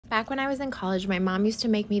Back when I was in college, my mom used to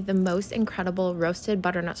make me the most incredible roasted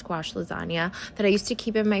butternut squash lasagna that I used to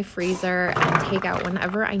keep in my freezer and take out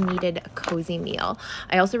whenever I needed a cozy meal.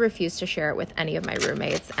 I also refuse to share it with any of my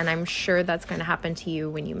roommates, and I'm sure that's going to happen to you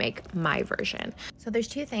when you make my version. So there's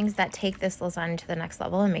two things that take this lasagna to the next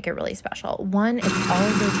level and make it really special. One, it's all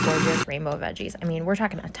of those gorgeous rainbow veggies. I mean, we're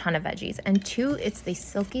talking a ton of veggies. And two, it's the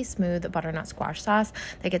silky smooth butternut squash sauce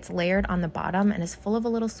that gets layered on the bottom and is full of a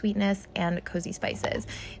little sweetness and cozy spices.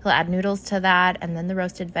 You'll add noodles to that, and then the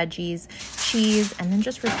roasted veggies, cheese, and then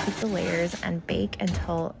just repeat the layers and bake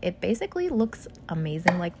until it basically looks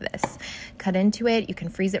amazing like this. Cut into it. You can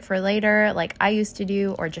freeze it for later like I used to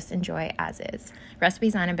do, or just enjoy as is.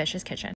 Recipes on Ambitious Kitchen.